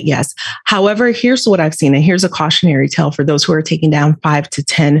like that, yes. However, here's what I've seen. And here's a cautionary tale for those who are taking down 5 to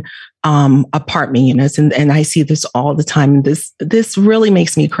 10 apartment units. And I see this all the time. This really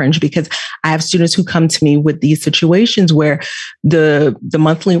makes me cringe, because I have students who come to me with these situations where the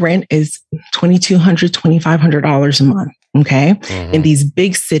monthly rent is $2,200, $2,500 a month. Okay. Mm-hmm. In these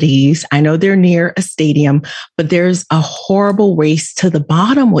big cities, I know they're near a stadium, but there's a horrible race to the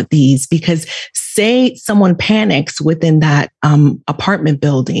bottom with these, because say someone panics within that apartment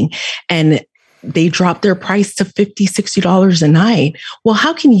building and they drop their price to $50, $60 a night. Well,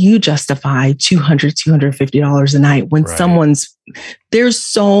 how can you justify $200, $250 a night when there's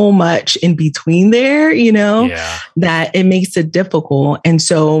so much in between there, that it makes it difficult. And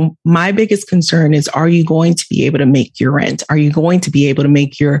so my biggest concern is, are you going to be able to make your rent? Are you going to be able to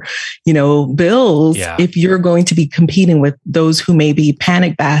make your, bills if you're going to be competing with those who may be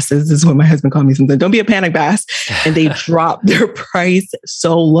panic basses, is what my husband called me something. Don't be a panic bass. And they drop their price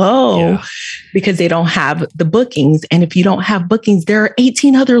so low because they don't have the bookings. And if you don't have bookings, there are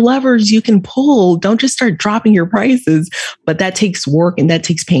 18 other levers you can pull. Don't just start dropping your prices, but that takes work, and that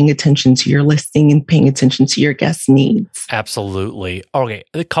takes paying attention to your listing and paying attention to your guest needs. Absolutely. Okay.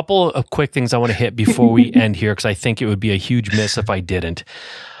 A couple of quick things I want to hit before we end here, because I think it would be a huge miss if I didn't.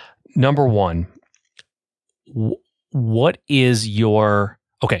 Number one, what is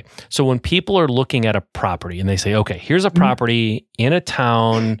okay, so when people are looking at a property and they say, okay, here's a property in a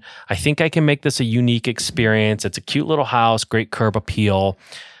town, I think I can make this a unique experience. It's a cute little house, great curb appeal.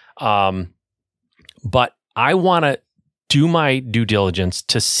 But I want to do my due diligence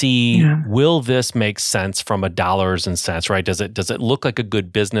to see, will this make sense from a dollars and cents, right? Does it look like a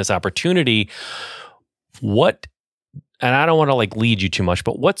good business opportunity? And I don't want to lead you too much,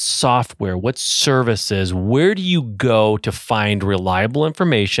 but what software, what services, where do you go to find reliable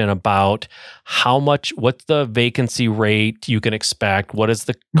information about what's the vacancy rate you can expect? What is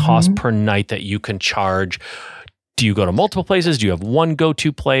the cost per night that you can charge? Do you go to multiple places? Do you have one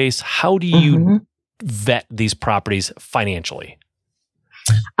go-to place? How do you vet these properties financially?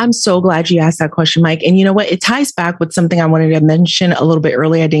 I'm so glad you asked that question, Mike. And you know what? It ties back with something I wanted to mention a little bit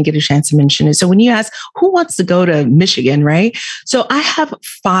earlier. I didn't get a chance to mention it. So when you ask who wants to go to Michigan, right? So I have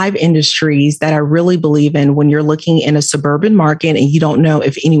 5 industries that I really believe in when you're looking in a suburban market and you don't know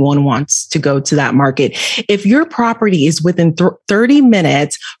if anyone wants to go to that market. If your property is within 30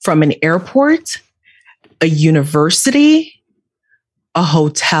 minutes from an airport, a university, a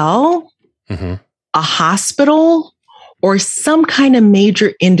hotel, a hospital, or some kind of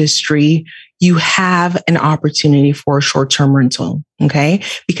major industry, you have an opportunity for a short-term rental, okay?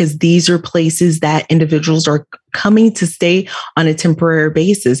 Because these are places that individuals are coming to stay on a temporary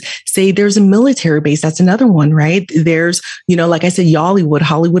basis. Say there's a military base, that's another one, right? There's, like I said, Yollywood,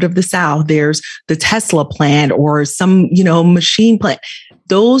 Hollywood of the South. There's the Tesla plant or some, machine plant.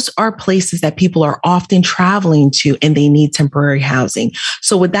 Those are places that people are often traveling to, and they need temporary housing.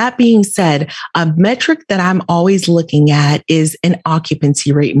 So with that being said, a metric that I'm always looking at is an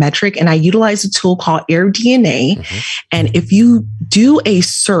occupancy rate metric. And I utilize a tool called AirDNA. And if you do a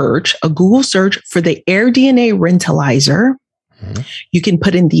Google search for the AirDNA Rentalizer, you can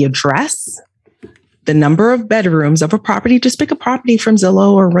put in the address, the number of bedrooms of a property. Just pick a property from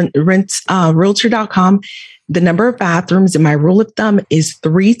Zillow or Realtor.com. The number of bathrooms, and my rule of thumb is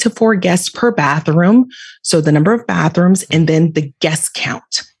 3 to 4 guests per bathroom. So the number of bathrooms and then the guest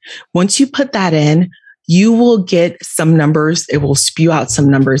count. Once you put that in, you will get some numbers. It will spew out some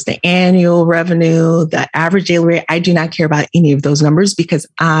numbers, the annual revenue, the average daily rate. I do not care about any of those numbers because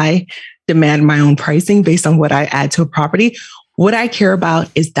I demand my own pricing based on what I add to a property. What I care about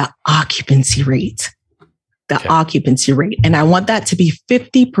is the occupancy rate, occupancy rate. And I want that to be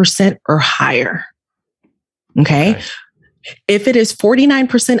 50% or higher. Okay. If it is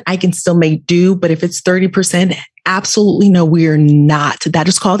 49%, I can still make do. But if it's 30%, absolutely no, we are not. That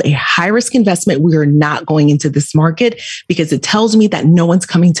is called a high risk investment. We are not going into this market because it tells me that no one's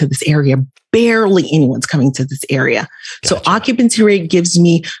coming to this area. Barely anyone's coming to this area. Gotcha. So occupancy rate gives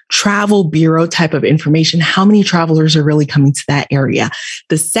me travel bureau type of information. How many travelers are really coming to that area?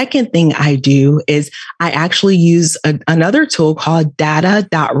 The second thing I do is I actually use another tool called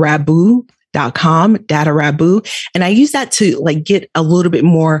data.raboo.com, DataRaboo. And I use that to like get a little bit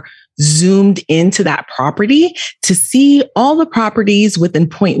more zoomed into that property to see all the properties within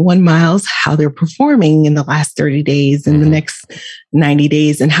 0.1 miles, how they're performing in the last 30 days and the next 90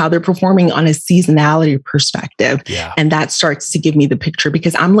 days and how they're performing on a seasonality perspective. Yeah. And that starts to give me the picture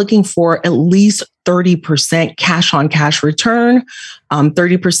because I'm looking for at least 30% cash on cash return,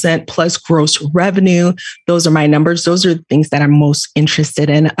 30% plus gross revenue. Those are my numbers. Those are the things that I'm most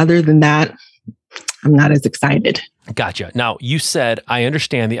interested in. Other than that, I'm not as excited. Gotcha. Now, you said, I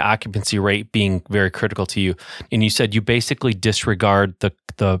understand the occupancy rate being very critical to you. And you said you basically disregard the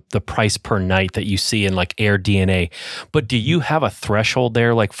price per night that you see in like AirDNA. But do you have a threshold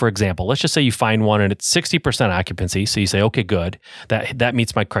there? Like, for example, let's just say you find one and it's 60% occupancy. So you say, okay, good. That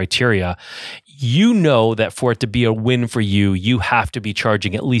meets my criteria. You know that for it to be a win for you, you have to be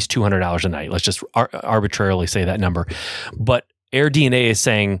charging at least $200 a night. Let's just arbitrarily say that number. But AirDNA is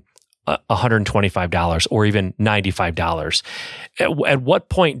saying $125 or even $95. At what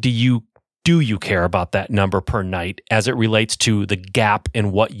point do you care about that number per night as it relates to the gap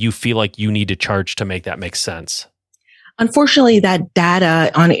in what you feel like you need to charge to make that make sense? Unfortunately, that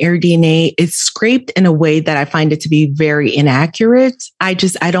data on AirDNA is scraped in a way that I find it to be very inaccurate. I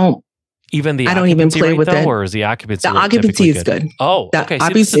don't even play with it. Or is the occupancy? The occupancy is good. Oh, okay.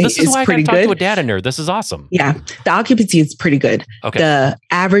 This is why I got to talk to a data nerd. This is awesome. Yeah, the occupancy is pretty good. Okay. The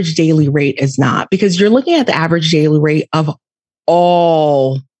average daily rate is not, because you're looking at the average daily rate of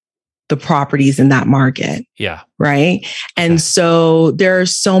all the properties in that market. Yeah. Right. And so there are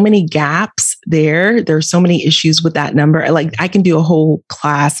so many gaps there. There are so many issues with that number. Like I can do a whole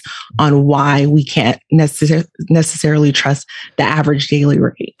class on why we can't necessarily trust the average daily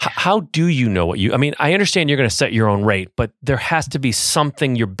rate. How do you know what I understand you're going to set your own rate, but there has to be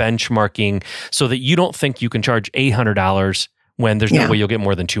something you're benchmarking so that you don't think you can charge $800 when there's no way you'll get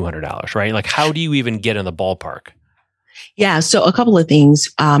more than $200, right? Like how do you even get in the ballpark? Yeah. So a couple of things.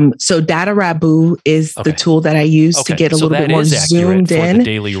 So DataRaboo is the tool that I use to get a little bit more zoomed in. For the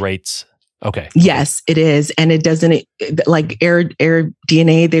daily rates. Okay. Yes, it is. And it doesn't, like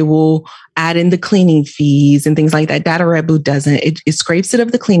AirDNA, they will add in the cleaning fees and things like that. DataRaboo doesn't. It scrapes it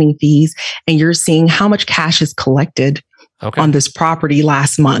of the cleaning fees and you're seeing how much cash is collected on this property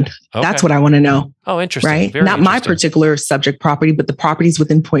last month. Okay. That's what I want to know. Oh, interesting. Right? Very Not my particular subject property, but the properties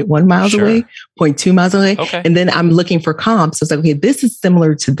within 0.1 miles away, 0.2 miles away. Okay. And then I'm looking for comps. So it's like, okay, this is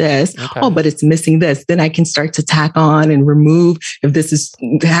similar to this. Okay. Oh, but it's missing this. Then I can start to tack on and remove. If this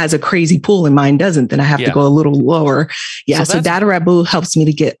has a crazy pool and mine doesn't, then I have to go a little lower. Yeah. So DataRaboo helps me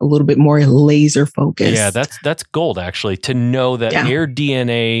to get a little bit more laser focused. Yeah, that's gold actually, to know that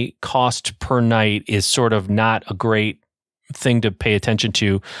AirDNA cost per night is sort of not a great thing to pay attention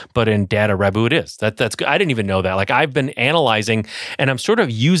to, but in DataRaboo it is. That's good. I didn't even know that. Like I've been analyzing and I'm sort of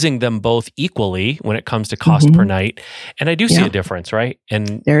using them both equally when it comes to cost per night. And I do see a difference, right?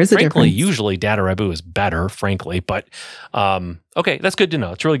 And there is a difference. Usually DataRaboo is better, frankly, but okay, that's good to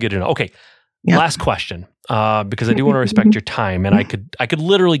know. It's really good to know. Okay. Last question, because I do want to respect your time, and I could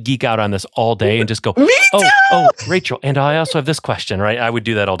literally geek out on this all day and just go, oh, Rachel, and I also have this question, right? I would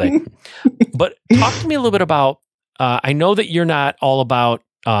do that all day. But talk to me a little bit about, I know that you're not all about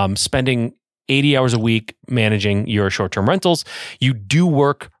spending 80 hours a week managing your short-term rentals. You do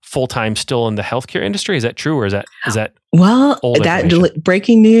work full-time still in the healthcare industry. Is that true, or is that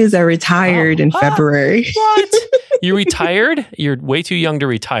breaking news? I retired in February. What? You retired? You're way too young to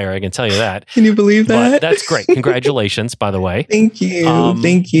retire. I can tell you that. Can you believe that? But that's great. Congratulations, by the way. Thank you.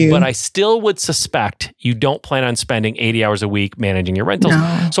 Thank you. But I still would suspect you don't plan on spending 80 hours a week managing your rentals.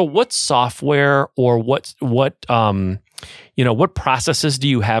 No. So what software or what processes do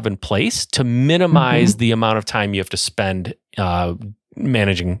you have in place to minimize the amount of time you have to spend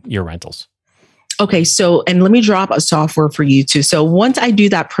managing your rentals? Okay. So, and let me drop a software for you too. So once I do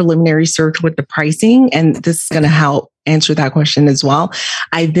that preliminary search with the pricing, and this is going to help answer that question as well.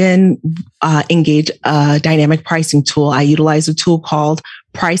 I then engage a dynamic pricing tool. I utilize a tool called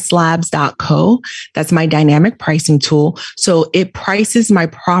pricelabs.co. That's my dynamic pricing tool. So it prices my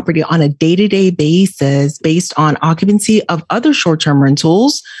property on a day-to-day basis based on occupancy of other short-term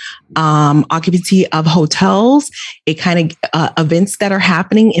rentals, occupancy of hotels, it kind of events that are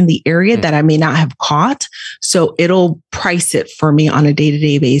happening in the area that I may not have caught. So it'll price it for me on a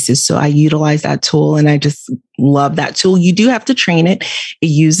day-to-day basis. So I utilize that tool and I just love that tool. You do have to train it. It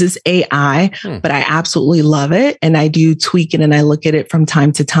uses AI, but I absolutely love it. And I do tweak it and I look at it from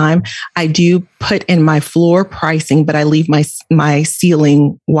time to time. I do put in my floor pricing, but I leave my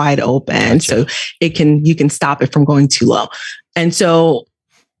ceiling wide open. Gotcha. So you can stop it from going too low. And so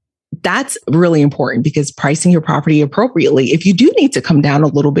that's really important because pricing your property appropriately. If you do need to come down a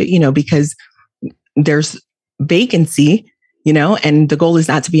little bit, because there's vacancy, and the goal is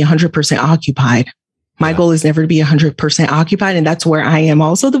not to be 100% occupied. My goal is never to be 100% occupied. And that's where I am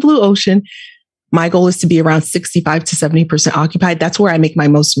also the blue ocean. My goal is to be around 65 to 70% occupied. That's where I make my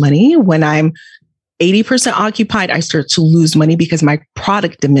most money. When I'm 80% occupied, I start to lose money because my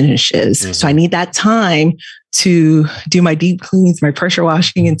product diminishes. So I need that time to do my deep cleans, my pressure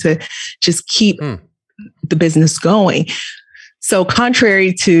washing, and to just keep the business going. So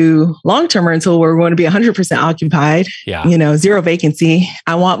contrary to long-term rental, where we're going to be 100% occupied, zero vacancy,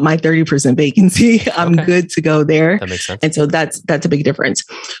 I want my 30% vacancy. I'm good to go there. That makes sense. And so that's a big difference.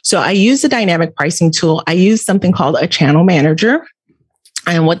 So I use the dynamic pricing tool. I use something called a channel manager.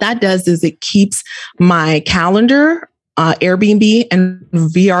 And what that does is it keeps my calendar, Airbnb and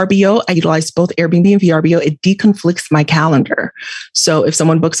VRBO. I utilize both Airbnb and VRBO. It deconflicts my calendar. So if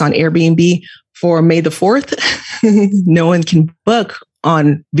someone books on Airbnb for May the 4th, no one can book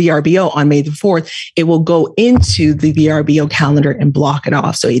on VRBO on May the 4th. It will go into the VRBO calendar and block it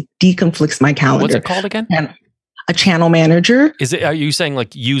off. So it deconflicts my calendar. What's it called again? And a channel manager. Are you saying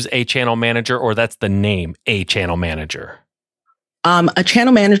like use a channel manager, or that's the name, a channel manager? A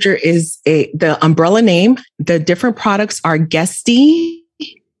channel manager is the umbrella name. The different products are Guesty,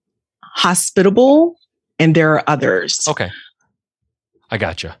 Hospitable, and there are others. Okay. I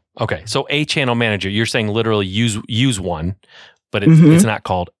gotcha. Okay. So a channel manager, you're saying literally use one, but it's not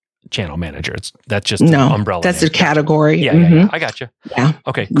called channel manager. That's just an umbrella. That's name. a category. Yeah. I gotcha. Yeah.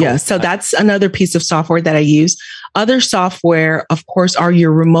 Okay. Cool. Yeah. So that's another piece of software that I use. Other software, of course, are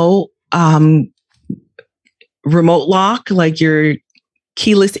your remote lock, like your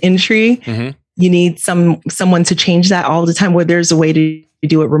keyless entry. You need someone to change that all the time, where there's a way to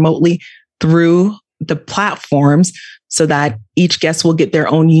do it remotely through the platforms so that each guest will get their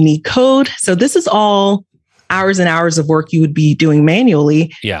own unique code. So this is all hours and hours of work you would be doing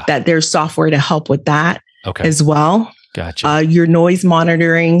manually. Yeah. That there's software to help with that as well. Gotcha. Your noise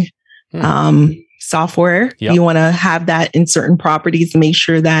monitoring software. Yep. You want to have that in certain properties to make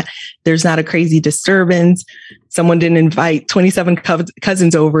sure that there's not a crazy disturbance. Someone didn't invite 27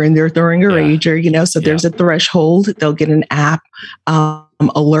 cousins over and they're throwing a rager, so there's a threshold. They'll get an app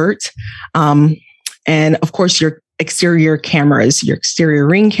alert. And of course, your exterior cameras, your exterior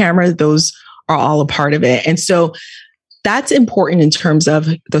ring camera, those are all a part of it. And so that's important in terms of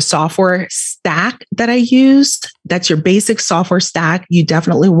the software stack that I used. That's your basic software stack. You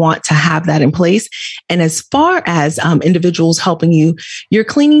definitely want to have that in place. And as far as individuals helping you, your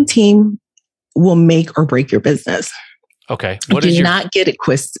cleaning team will make or break your business. Okay. Not get it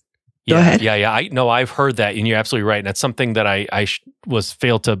twisted. Go ahead. Yeah. I've heard that, and you're absolutely right. And that's something that I was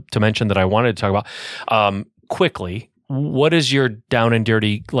failed to mention that I wanted to talk about. Quickly, what is your down and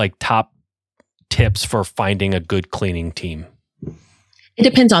dirty, like, top tips for finding a good cleaning team? It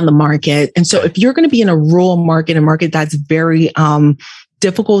depends on the market. And so if you're going to be in a rural market, a market that's very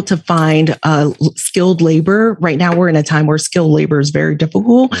difficult to find skilled labor, right now we're in a time where skilled labor is very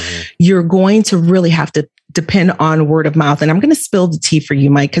difficult. You're going to really have to depend on word of mouth. And I'm going to spill the tea for you,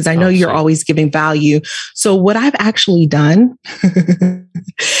 Mike, because I know you're always giving value. So what I've actually done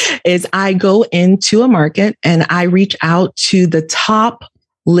is I go into a market and I reach out to the top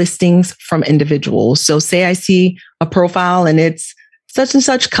listings from individuals. So say I see a profile and it's such and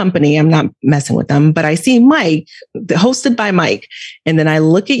such company. I'm not messing with them, but I see Mike, hosted by Mike. And then I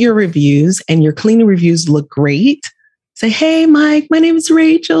look at your reviews and your cleaning reviews look great. Say, hey, Mike, my name is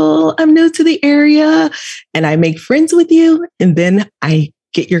Rachel. I'm new to the area. And I make friends with you. And then I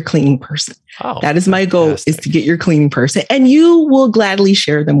get your cleaning person. That is my goal, is to get your cleaning person. And you will gladly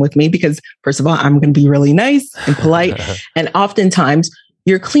share them with me because, first of all, I'm going to be really nice and polite. And oftentimes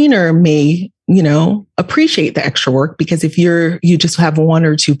your cleaner may, appreciate the extra work, because if you just have one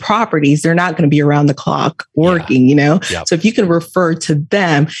or two properties, they're not going to be around the clock working, Yep. So if you can refer to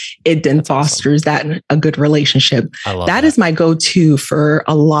them, it then fosters that a good relationship. That is my go-to for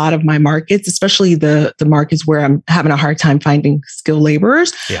a lot of my markets, especially the markets where I'm having a hard time finding skilled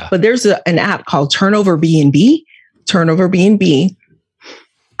laborers. Yeah. But there's an app called Turnover B&B.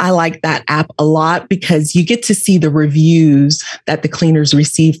 I like that app a lot because you get to see the reviews that the cleaners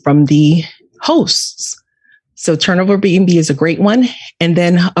receive from the hosts. So Turnover B&B is a great one. And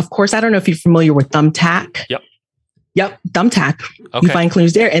then, of course, I don't know if you're familiar with Thumbtack. Yep. Thumbtack. Okay. You find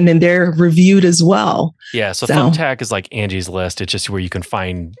cleaners there, and then they're reviewed as well. Yeah. So Thumbtack is like Angie's List. It's just where you can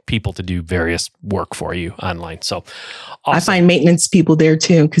find people to do various work for you online. So awesome. I find maintenance people there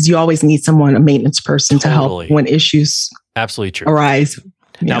too, because you always need a maintenance person to help when issues absolutely true arise.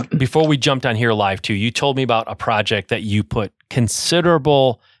 Now, before we jumped on here live too, you told me about a project that you put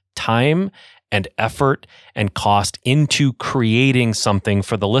considerable time and effort and cost into creating something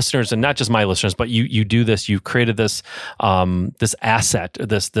for the listeners, and not just my listeners, but you do this. You created this this asset,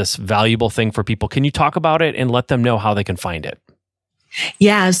 this valuable thing for people. Can you talk about it and let them know how they can find it?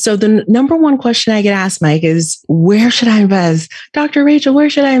 Yeah. So the number one question I get asked, Mike, is where should I invest? Dr. Rachel, where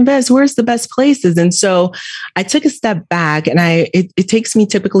should I invest? Where's the best places? And so I took a step back, and it takes me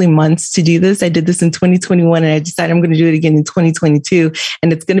typically months to do this. I did this in 2021, and I decided I'm going to do it again in 2022.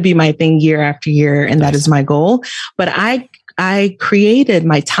 And it's going to be my thing year after year. And that is my goal. But I created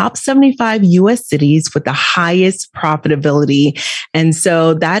my top 75 US cities with the highest profitability. And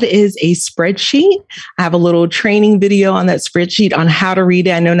so that is a spreadsheet. I have a little training video on that spreadsheet on how to read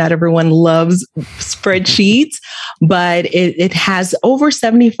it. I know not everyone loves spreadsheets, but it has over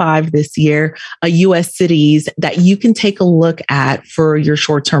 75 this year, US cities that you can take a look at for your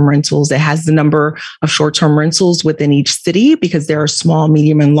short-term rentals. It has the number of short-term rentals within each city, because there are small,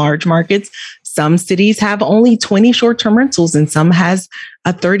 medium, and large markets. Some cities have only 20 short-term rentals, and some has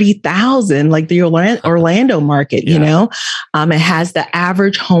a 30,000, like the Orlando market, It has the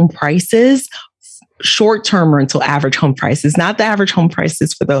average home prices, short-term rental average home prices, not the average home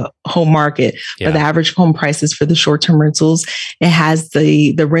prices for the home market, but the average home prices for the short-term rentals. It has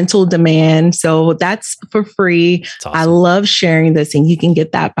the rental demand. So that's for free. Awesome. I love sharing this, and you can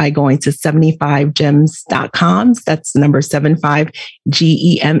get that by going to 75gems.com. That's the number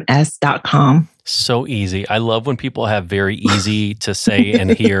 75gems.com. So easy. I love when people have very easy to say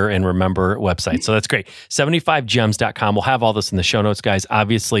and hear and remember websites. So that's great. 75gems.com. We'll have all this in the show notes, guys.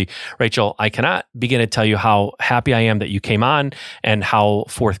 Obviously, Rachel, I cannot begin to tell you how happy I am that you came on and how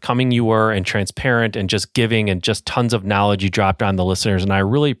forthcoming you were and transparent and just giving and just tons of knowledge you dropped on the listeners. And I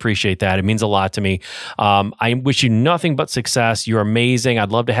really appreciate that. It means a lot to me. I wish you nothing but success. You're amazing.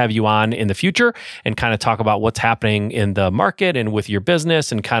 I'd love to have you on in the future and kind of talk about what's happening in the market and with your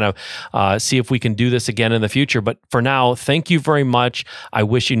business, and kind of see if we can do this again in the future. But for now, thank you very much. I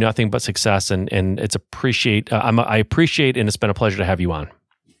wish you nothing but success, and I appreciate, and it's been a pleasure to have you on.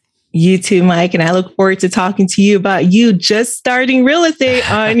 You too, Mike. And I look forward to talking to you about you just starting real estate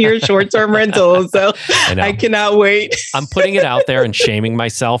on your short-term rentals. So I cannot wait. I'm putting it out there and shaming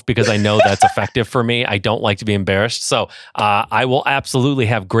myself because I know that's effective for me. I don't like to be embarrassed. So I will absolutely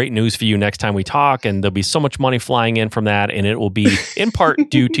have great news for you next time we talk. And there'll be so much money flying in from that. And it will be in part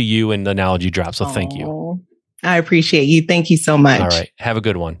due to you and the knowledge you drop. So thank you. I appreciate you. Thank you so much. All right. Have a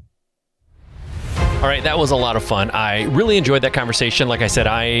good one. All right, that was a lot of fun. I really enjoyed that conversation. Like I said,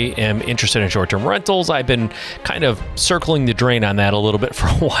 I am interested in short-term rentals. I've been kind of circling the drain on that a little bit for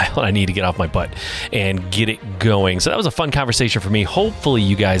a while, and I need to get off my butt and get it going. So that was a fun conversation for me. Hopefully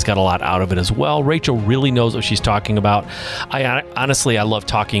you guys got a lot out of it as well. Rachel really knows what she's talking about. I love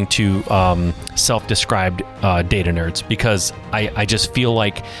talking to self-described data nerds, because I just feel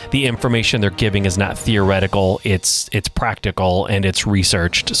like the information they're giving is not theoretical. It's practical and it's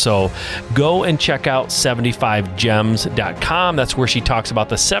researched. So go and check out 75gems.com. That's where she talks about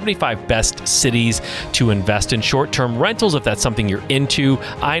the 75 best cities to invest in short-term rentals. If that's something you're into,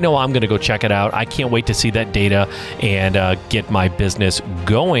 I know I'm going to go check it out. I can't wait to see that data and get my business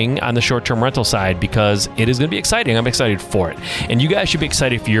going on the short-term rental side, because it is going to be exciting. I'm excited for it. And you guys should be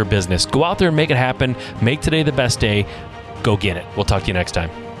excited for your business. Go out there and make it happen. Make today the best day. Go get it. We'll talk to you next time.